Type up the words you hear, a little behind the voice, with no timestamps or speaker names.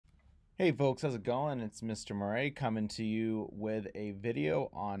Hey folks, how's it going? It's Mr. Murray coming to you with a video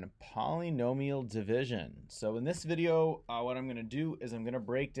on polynomial division. So in this video, what I'm going to do is I'm going to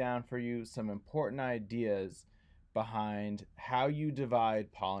break down for you some important ideas behind how you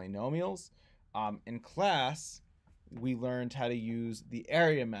divide polynomials. In class, we learned how to use the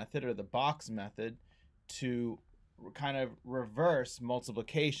area method or the box method to kind of reverse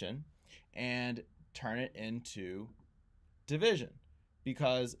multiplication and turn it into division,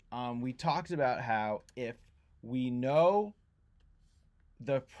 because we talked about how if we know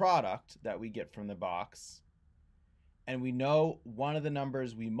the product that we get from the box and we know one of the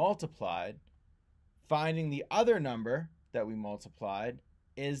numbers we multiplied, finding the other number that we multiplied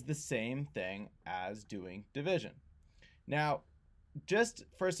is the same thing as doing division. Now, just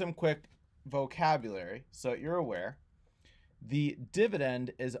for some quick vocabulary so you're aware, the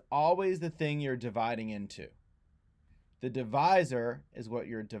dividend is always the thing you're dividing into. The divisor is what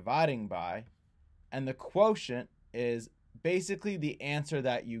you're dividing by, and the quotient is basically the answer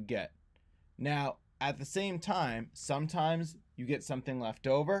that you get. Now, at the same time, sometimes you get something left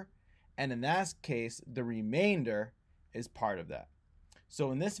over, and in that case, the remainder is part of that.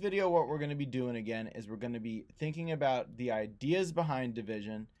 So in this video, what we're going to be doing again is we're going to be thinking about the ideas behind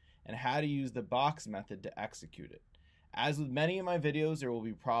division and how to use the box method to execute it. As with many of my videos, there will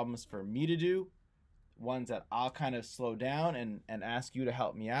be problems for me to do, ones that I'll kind of slow down and ask you to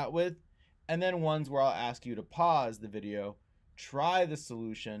help me out with, and then ones where I'll ask you to pause the video, try the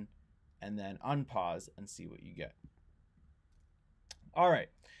solution, and then unpause and see what you get. All right,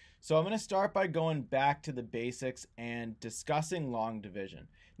 so I'm going to start by going back to the basics and discussing long division.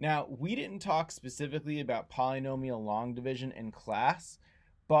 Now, we didn't talk specifically about polynomial long division in class,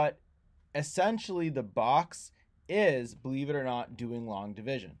 but essentially the box is, believe it or not, doing long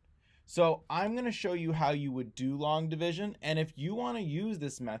division. So I'm going to show you how you would do long division, and if you want to use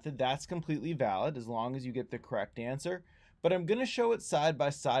this method, that's completely valid as long as you get the correct answer, but I'm going to show it side by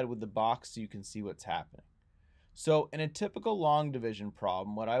side with the box so you can see what's happening. So in a typical long division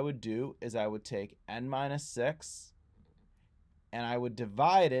problem, what I would do is I would take n minus 6 and I would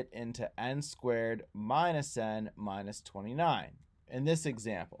divide it into n squared minus n minus 29 in this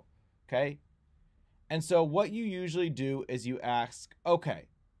example, okay? And so what you usually do is you ask, okay,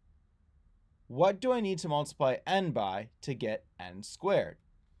 what do I need to multiply n by to get n squared?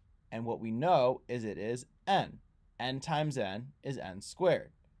 And what we know is it is n. n times n is n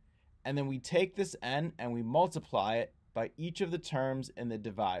squared. And then we take this n and we multiply it by each of the terms in the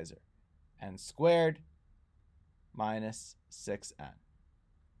divisor. N squared minus 6n.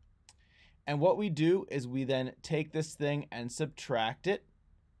 And what we do is we then take this thing and subtract it.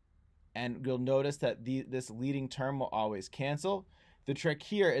 And you'll notice that this leading term will always cancel. The trick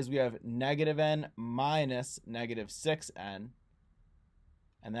here is we have negative n minus negative 6n.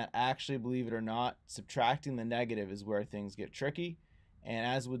 And that actually, believe it or not, subtracting the negative is where things get tricky. And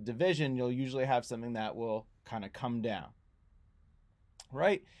as with division, you'll usually have something that will kind of come down.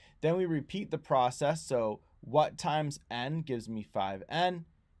 Right? Then we repeat the process. So what times n gives me 5n?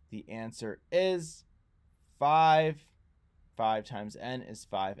 The answer is 5. 5 times n is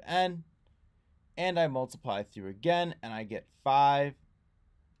 5n. And I multiply through again, and I get 5n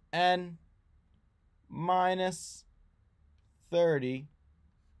minus 30.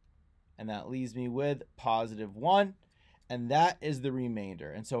 And that leaves me with positive 1. And that is the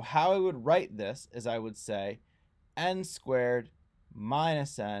remainder. And so how I would write this is I would say n squared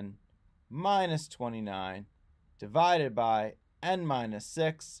minus n minus 29 divided by n minus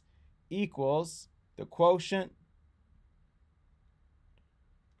 6 equals the quotient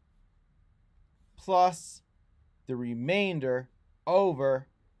plus the remainder over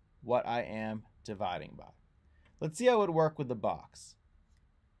what I am dividing by. Let's see how it would work with the box.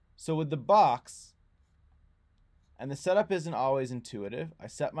 So with the box, and the setup isn't always intuitive, I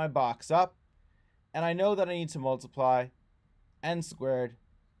set my box up, and I know that I need to multiply n squared.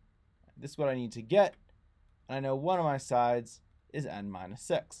 This is what I need to get, and I know one of my sides is n minus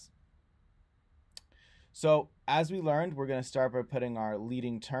 6. So as we learned, we're going to start by putting our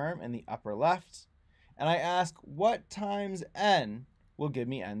leading term in the upper left, and I ask what times n will give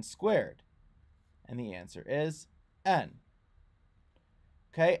me n squared, and the answer is n.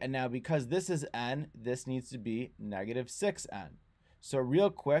 Okay, and now because this is n, this needs to be negative 6n. So real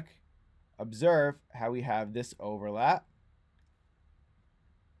quick, observe how we have this overlap.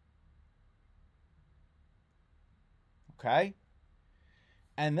 Okay,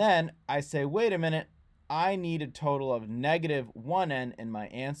 and then I say, wait a minute, I need a total of negative 1n in my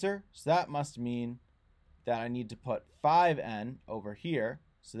answer. So that must mean that I need to put 5n over here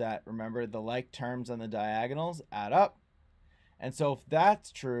so that, remember, the like terms on the diagonals add up. And so if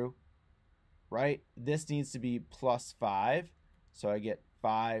that's true, right? This needs to be plus 5. So I get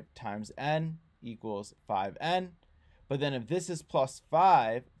 5 times n equals 5n. But then if this is plus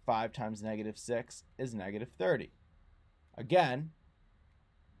 5, 5 times negative 6 is negative 30. Again,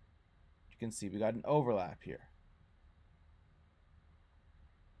 you can see we got an overlap here.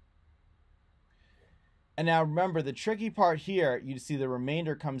 And now remember, the tricky part here, you see the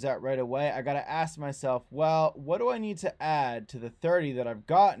remainder comes out right away. I got to ask myself, well, what do I need to add to the 30 that I've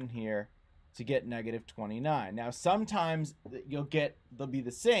gotten here to get negative 29? Now, sometimes they'll be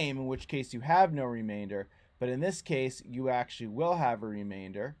the same, in which case you have no remainder. But in this case, you actually will have a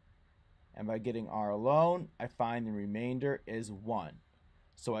remainder. And by getting r alone, I find the remainder is 1.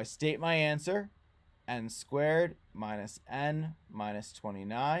 So I state my answer, n squared minus n minus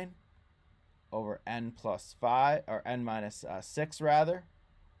 29 over n plus 5, or n minus 6 rather,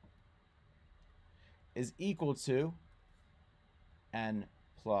 is equal to n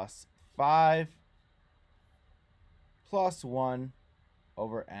plus 5 plus 1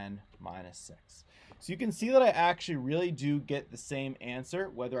 over n minus 6. So you can see that I actually really do get the same answer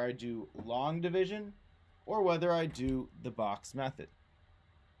whether I do long division or whether I do the box method.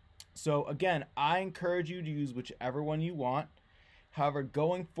 So again, I encourage you to use whichever one you want. However,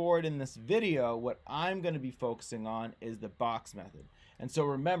 going forward in this video, what I'm going to be focusing on is the box method. And so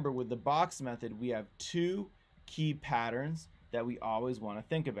remember, with the box method, we have 2 key patterns that we always want to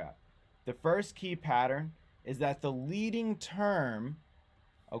think about. The first key pattern is that the leading term,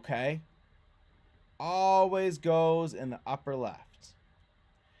 okay, always goes in the upper left.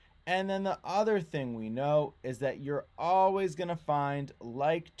 And then the other thing we know is that you're always going to find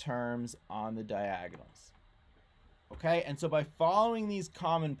like terms on the diagonals. Okay, and so by following these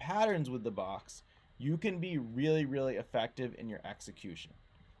common patterns with the box, you can be really, really effective in your execution.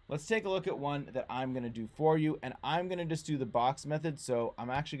 Let's take a look at one that I'm going to do for you, and I'm going to just do the box method, so I'm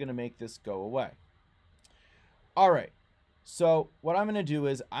actually going to make this go away. All right, so what I'm going to do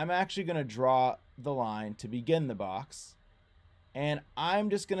is I'm actually going to draw the line to begin the box, and I'm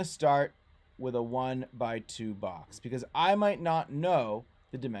just going to start with a 1 by 2 box because I might not know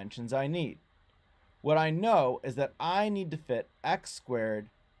the dimensions I need. What I know is that I need to fit x squared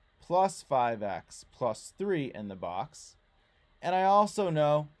plus 5x plus 3 in the box. And I also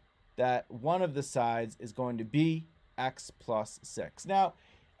know that one of the sides is going to be x plus 6. Now,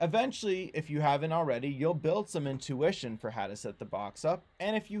 eventually, if you haven't already, you'll build some intuition for how to set the box up.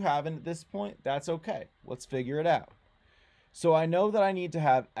 And if you haven't at this point, that's okay. Let's figure it out. So I know that I need to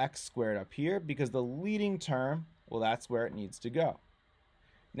have x squared up here because the leading term, well, that's where it needs to go.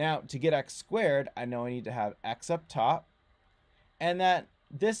 Now, to get x squared, I know I need to have x up top, and that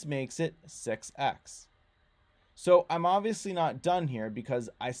this makes it 6x. So I'm obviously not done here because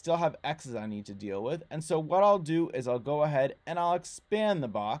I still have x's I need to deal with, and so what I'll do is I'll go ahead and I'll expand the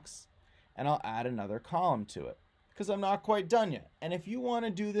box, and I'll add another column to it, because I'm not quite done yet. And if you want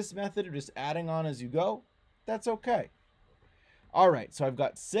to do this method of just adding on as you go, that's okay. All right, so I've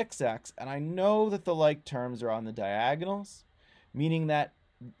got 6x, and I know that the like terms are on the diagonals, meaning that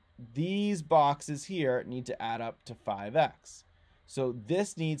these boxes here need to add up to 5x. So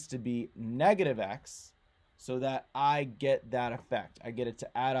this needs to be negative x so that I get that effect. I get it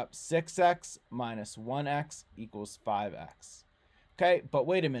to add up 6x minus 1x equals 5x. Okay, but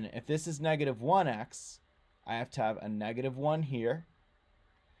wait a minute. If this is negative 1x, I have to have a negative 1 here.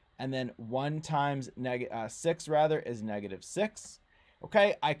 And then 1 times 6 rather is negative 6.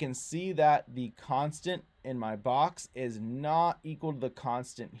 Okay, I can see that the constant in my box is not equal to the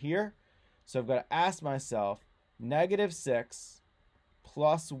constant here. So I've got to ask myself, negative 6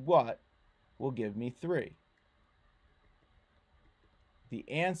 plus what will give me 3? The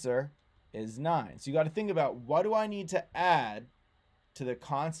answer is 9. So you got to think about, what do I need to add to the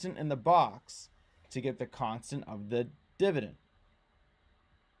constant in the box to get the constant of the dividend?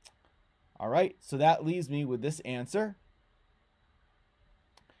 All right, so that leaves me with this answer.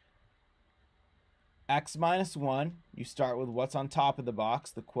 X minus 1, you start with what's on top of the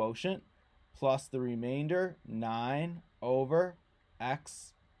box, the quotient, plus the remainder, 9 over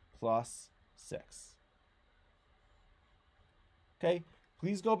x plus 6. Okay,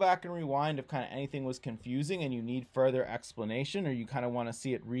 please go back and rewind if kind of anything was confusing and you need further explanation, or you kind of want to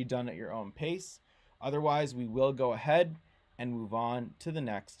see it redone at your own pace. Otherwise, we will go ahead and move on to the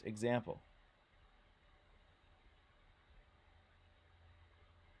next example.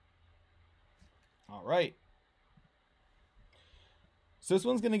 All right. So this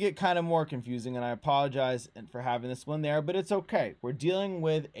one's going to get kind of more confusing, and I apologize for having this one there, but it's okay. We're dealing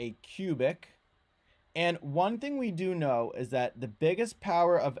with a cubic, and one thing we do know is that the biggest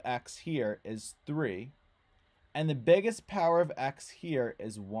power of x here is 3, and the biggest power of x here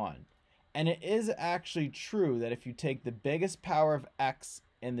is 1. And it is actually true that if you take the biggest power of x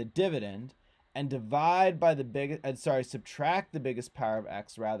in the dividend and divide by the subtract the biggest power of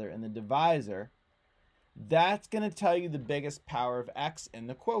x rather in the divisor, that's going to tell you the biggest power of x in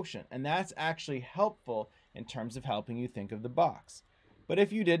the quotient. And that's actually helpful in terms of helping you think of the box. But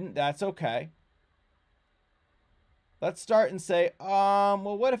if you didn't, that's okay. Let's start and say,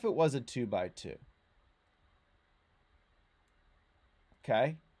 well, what if it was a 2 by 2?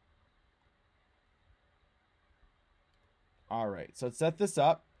 Okay. All right, so let's set this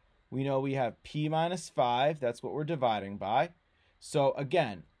up. We know we have p minus 5. That's what we're dividing by. So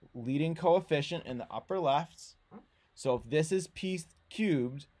again, leading coefficient in the upper left. So if this is p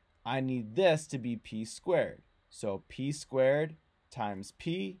cubed, I need this to be p squared. So p squared times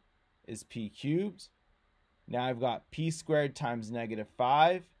p is p cubed. Now I've got p squared times negative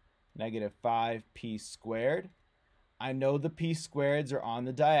 5 p squared. I know the p squareds are on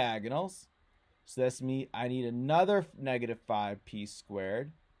the diagonals. So that's me. I need another negative 5p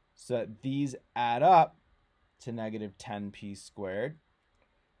squared so that these add up to negative 10p squared.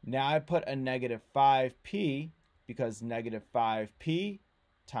 Now I put a negative 5p because negative 5p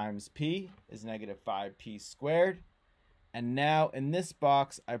times p is negative 5p squared. And now in this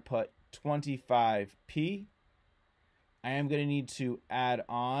box I put 25p. I am going to need to add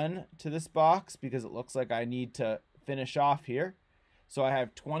on to this box because it looks like I need to finish off here. So I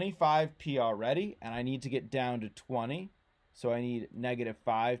have 25p already, and I need to get down to 20. So I need negative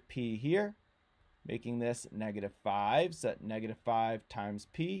 5p here, making this negative 5. So that negative 5 times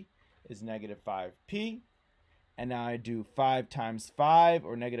p is negative 5p. And now I do 5 times 5,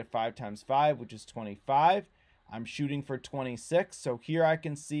 or negative 5 times 5, which is 25. I'm shooting for 26. So here I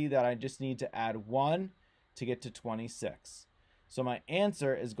can see that I just need to add 1 to get to 26. So my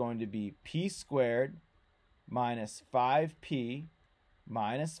answer is going to be p squared minus 5p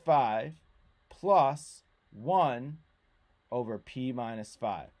minus 5 plus 1 over p minus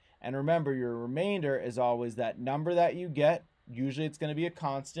 5. And remember, your remainder is always that number that you get, usually it's going to be a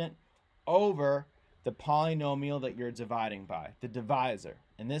constant, over the polynomial that you're dividing by, the divisor,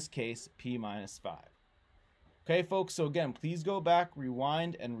 in this case, p minus 5. Okay, folks, so again, please go back,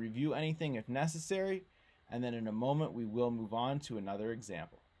 rewind, and review anything if necessary, and then in a moment we will move on to another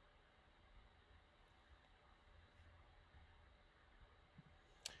example.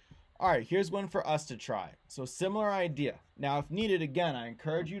 All right, here's one for us to try. So similar idea. Now, if needed, again, I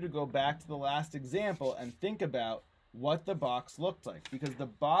encourage you to go back to the last example and think about what the box looked like, because the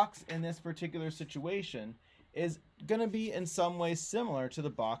box in this particular situation is going to be in some ways similar to the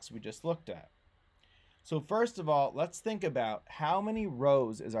box we just looked at. So first of all, let's think about how many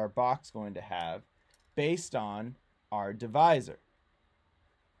rows is our box going to have based on our divisor.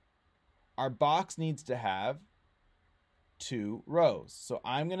 Our box needs to have 2 rows. So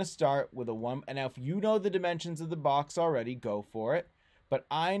I'm going to start with a 1. And now if you know the dimensions of the box already, go for it. But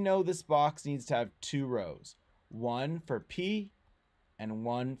I know this box needs to have 2 rows. 1 for p and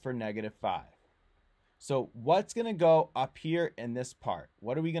 1 for negative 5. So what's going to go up here in this part?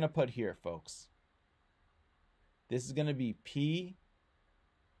 What are we going to put here, folks? This is going to be p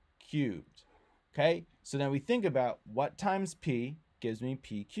cubed. Okay? So now we think about what times p gives me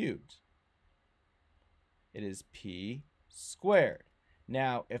p cubed. It is p squared.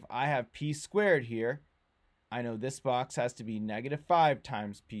 Now, if I have p squared here, I know this box has to be negative 5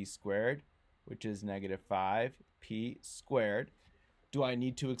 times p squared, which is negative 5p squared. Do I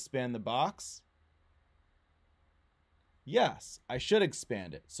need to expand the box? Yes, I should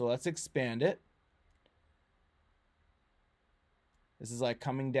expand it. So let's expand it. This is like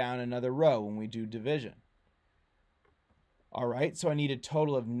coming down another row when we do division. All right, so I need a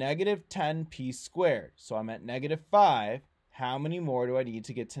total of negative 10p squared. So I'm at negative 5. How many more do I need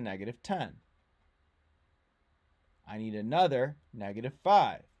to get to negative 10? I need another negative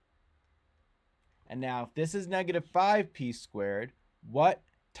 5. And now if this is negative 5p squared, what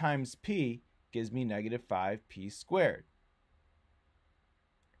times p gives me negative 5p squared?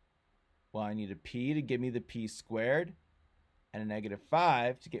 Well, I need a p to give me the p squared and a negative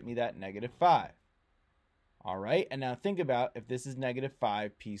 5 to get me that negative 5. All right, and now think about if this is negative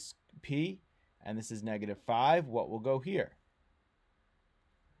 5p and this is negative 5, what will go here?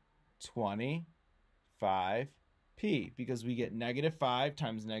 25p, because we get negative 5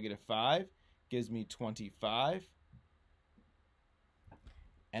 times negative 5 gives me 25,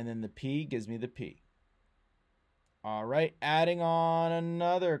 and then the p gives me the p. All right, adding on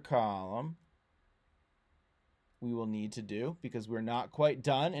another column we will need to do, because we're not quite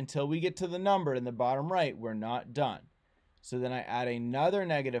done until we get to the number in the bottom right. We're not done. So then I add another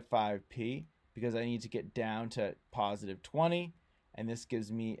negative 5p because I need to get down to positive 20, and this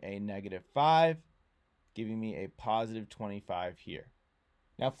gives me a -5, giving me a positive 25 here.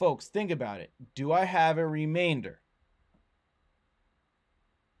 Now, folks, think about it. Do I have a remainder?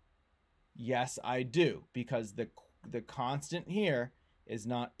 Yes, I do, because the constant here is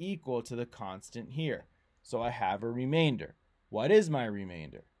not equal to the constant here. So I have a remainder. What is my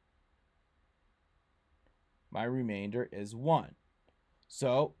remainder? My remainder is 1.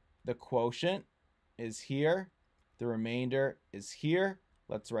 So the quotient is here. The remainder is here.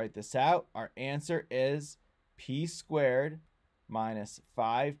 Let's write this out. Our answer is p squared minus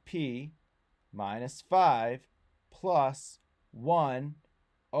 5p minus 5 plus 1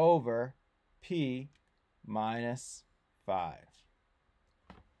 over p minus 5.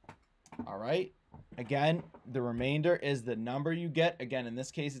 All right. Again, the remainder is the number you get. Again, in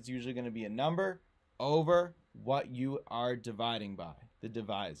this case, it's usually going to be a number over what you are dividing by, the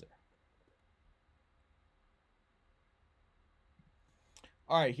divisor.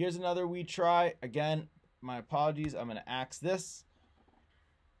 All right, here's another we try. Again, my apologies. I'm going to axe this.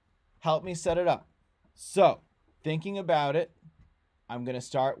 Help me set it up. So, thinking about it, I'm going to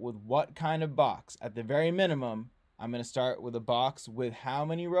start with what kind of box? At the very minimum, I'm going to start with a box with how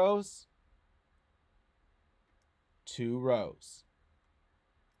many rows? 2 rows.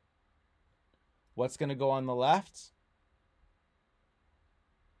 What's going to go on the left?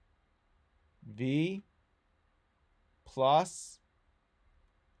 V plus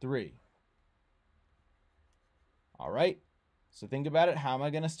 3. All right. So think about it. How am I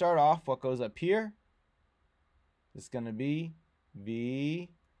going to start off? What goes up here? It's going to be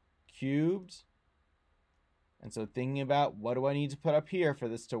V cubed. And so thinking about what do I need to put up here for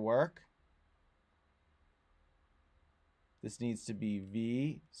this to work? This needs to be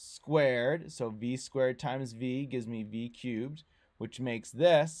V squared. So V squared times V gives me V cubed, which makes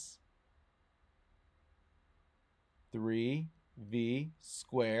this 3V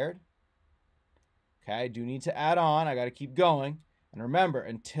squared. Okay, I do need to add on. I got to keep going. And remember,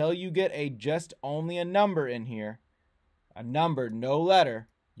 until you get just only a number in here, a number, no letter,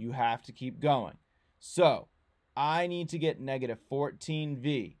 you have to keep going. So I need to get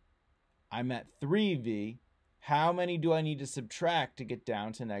 -14V. I'm at 3V. How many do I need to subtract to get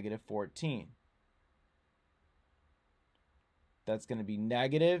down to -14? That's going to be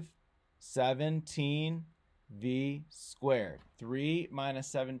 -17V squared. 3 minus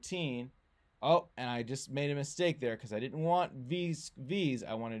 17. Oh, and I just made a mistake there because I didn't want V's.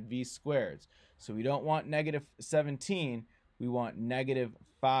 I wanted V squareds. So we don't want -17. We want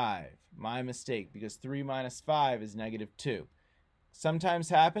 -5. My mistake, because 3 minus 5 is -2. Sometimes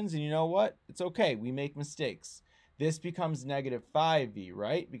happens, and you know what? It's okay. We make mistakes. This becomes -5V,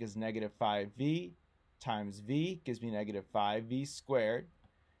 right? Because -5V times V gives me -5V squared.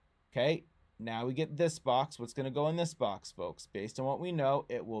 Okay, now we get this box. What's going to go in this box, folks? Based on what we know,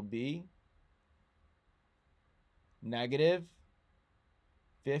 it will be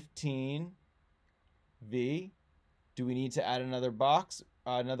 -15V. Do we need to add another box,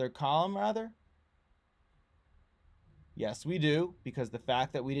 another column rather? Yes, we do, because the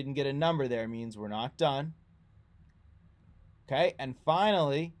fact that we didn't get a number there means we're not done. Okay, and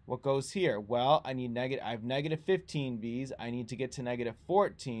finally, what goes here? Well, I have -15V's. I need to get to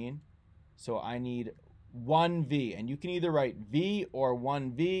 -14, so I need 1V. And you can either write V or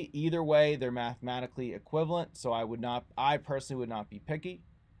 1V. Either way, they're mathematically equivalent, so I personally would not be picky.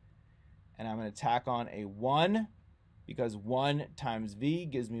 And I'm going to tack on a 1, because 1 times V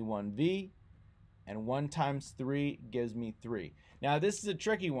gives me 1V. And 1 times 3 gives me 3. Now, this is a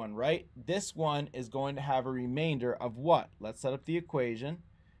tricky one, right? This one is going to have a remainder of what? Let's set up the equation.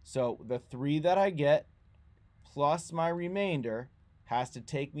 So the 3 that I get plus my remainder has to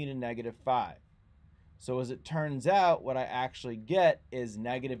take me to -5. So as it turns out, what I actually get is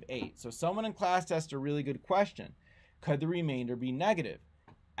 -8. So someone in class asked a really good question. Could the remainder be negative?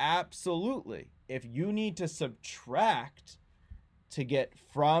 Absolutely. If you need to subtract to get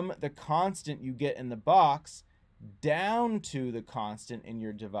from the constant you get in the box down to the constant in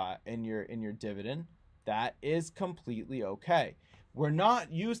your dividend, that is completely okay. We're not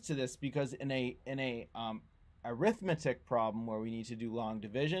used to this because in a arithmetic problem where we need to do long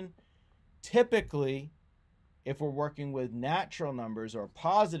division, typically if we're working with natural numbers or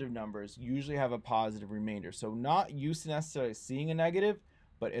positive numbers, usually have a positive remainder. So not used to necessarily seeing a negative,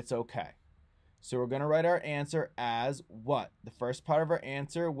 but it's okay. So we're going to write our answer as what? The first part of our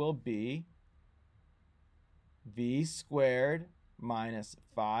answer will be V squared minus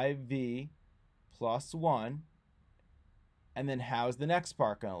 5V plus 1. And then how's the next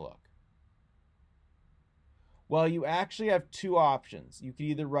part going to look? Well, you actually have two options. You could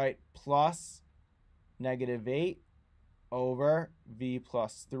either write plus -8 over v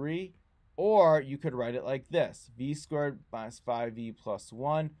plus 3. Or you could write it like this, v squared minus 5v plus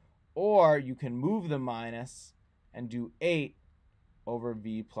 1. Or you can move the minus and do 8 over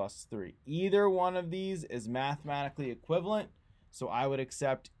v plus 3. Either one of these is mathematically equivalent, so I would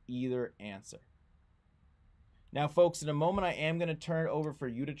accept either answer. Now, folks, in a moment, I am going to turn it over for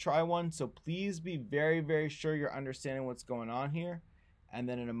you to try one, so please be very, very sure you're understanding what's going on here. And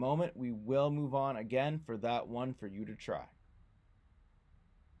then in a moment, we will move on again for that one for you to try.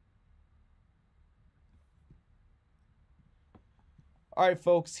 All right,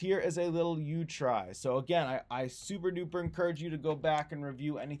 folks, here is a little you try. So again, I super duper encourage you to go back and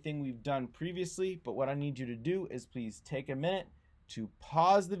review anything we've done previously, but what I need you to do is please take a minute to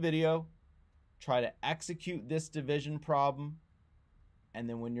pause the video, try to execute this division problem, and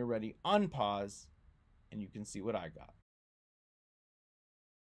then when you're ready, unpause, and you can see what I got.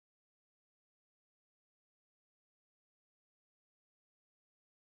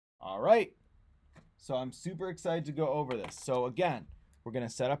 All right, so I'm super excited to go over this. So again, we're going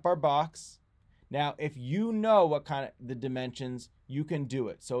to set up our box. Now, if you know what kind of the dimensions, you can do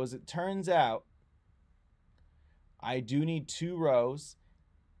it. So as it turns out, I do need 2 rows,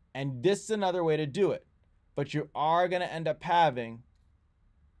 and this is another way to do it. But you are going to end up having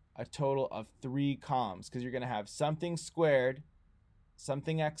a total of 3 columns because you're going to have something squared,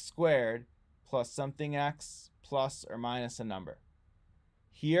 something x squared, plus something x plus or minus a number.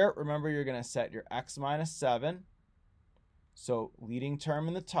 Here, remember, you're going to set your x minus 7. So leading term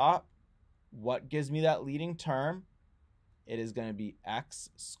in the top. What gives me that leading term? It is going to be x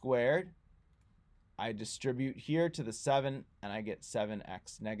squared. I distribute here to the 7, and I get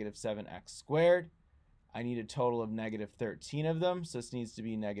 7x, negative 7x squared. I need a total of negative 13 of them, so this needs to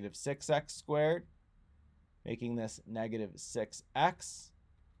be negative 6x squared, making this negative 6x.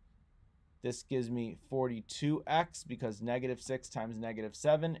 This gives me 42x because negative 6 times negative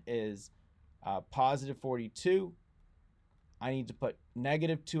 7 is positive 42. I need to put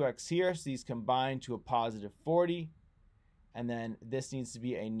negative 2x here, so these combine to a positive 40. And then this needs to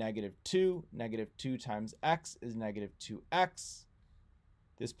be a negative 2. Negative 2 times x is negative 2x.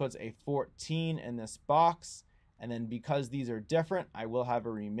 This puts a 14 in this box. And then because these are different, I will have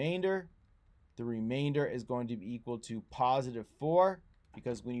a remainder. The remainder is going to be equal to positive 4,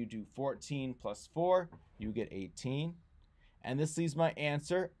 because when you do 14 plus 4, you get 18. And this leaves my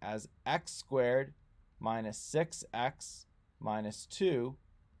answer as x squared minus 6x minus 2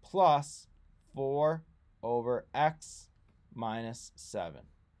 plus 4 over x minus 7.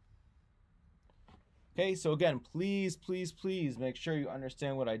 Okay, so again, please, please, please make sure you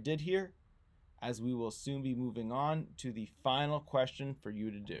understand what I did here, as we will soon be moving on to the final question for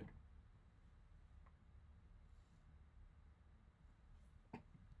you to do.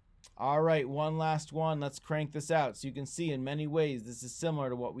 All right, one last one. Let's crank this out. So you can see in many ways this is similar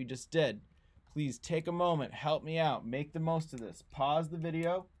to what we just did. Please take a moment, help me out, make the most of this. Pause the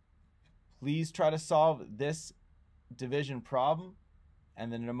video. Please try to solve this division problem,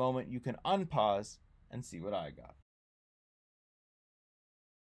 and then in a moment you can unpause and see what I got.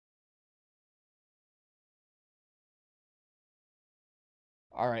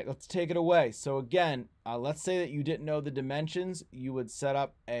 All right, let's take it away. So again, let's say that you didn't know the dimensions. You would set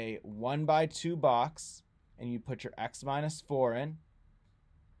up a 1x2 box, and you put your x minus 4 in.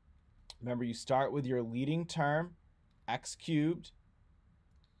 Remember, you start with your leading term, x cubed.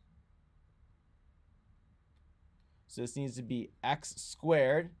 So this needs to be x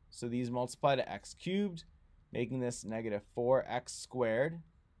squared. So these multiply to x cubed, making this negative 4x squared.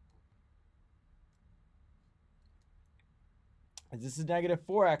 As this is negative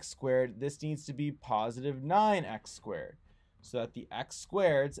 4x squared, this needs to be positive 9x squared, so that the x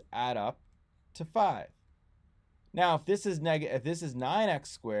squareds add up to 5. Now, if this is 9x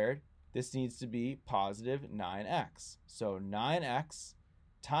squared, this needs to be positive 9x. So 9x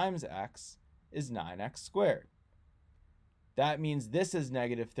times x is 9x squared. That means this is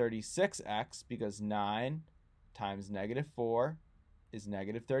negative 36x, because 9 times negative 4 is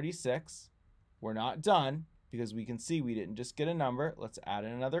negative 36. We're not done, because we can see we didn't just get a number. Let's add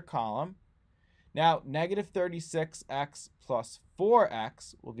in another column. Now, negative 36x plus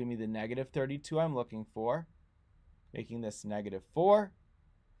 4x will give me the negative 32 I'm looking for, making this negative 4,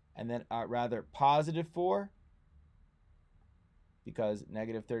 and then rather positive 4, because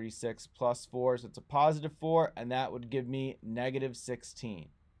negative 36 plus 4, so it's a positive 4, and that would give me negative 16.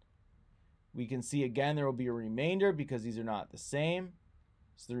 We can see again there will be a remainder because these are not the same.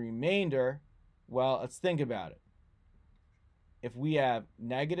 So the remainder, well, let's think about it. If we have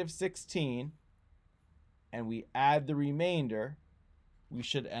negative 16 and we add the remainder, we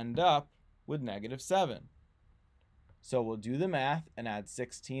should end up with negative 7. So we'll do the math and add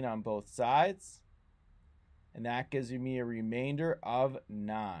 16 on both sides. And that gives me a remainder of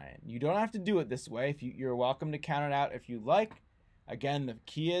 9. You don't have to do it this way. You're welcome to count it out if you like. Again, the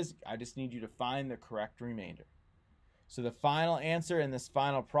key is I just need you to find the correct remainder. So the final answer in this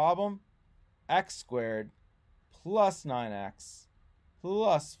final problem, x squared plus 9x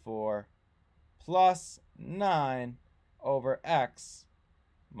plus 4 plus 9 over x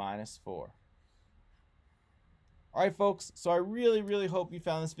minus 4. All right, folks, so I really hope you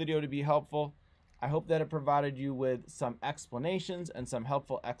found this video to be helpful. I hope that it provided you with some explanations and some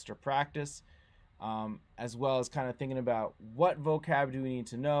helpful extra practice, as well as kind of thinking about what vocab do we need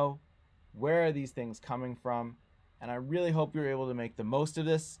to know, where are these things coming from, and I really hope you're able to make the most of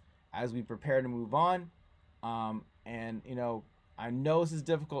this as we prepare to move on. And, you know, I know this is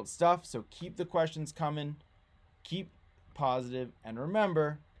difficult stuff, so keep the questions coming, keep positive, and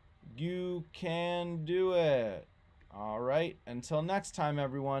remember, you can do it. All right, until next time,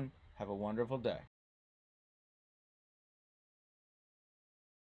 everyone, have a wonderful day.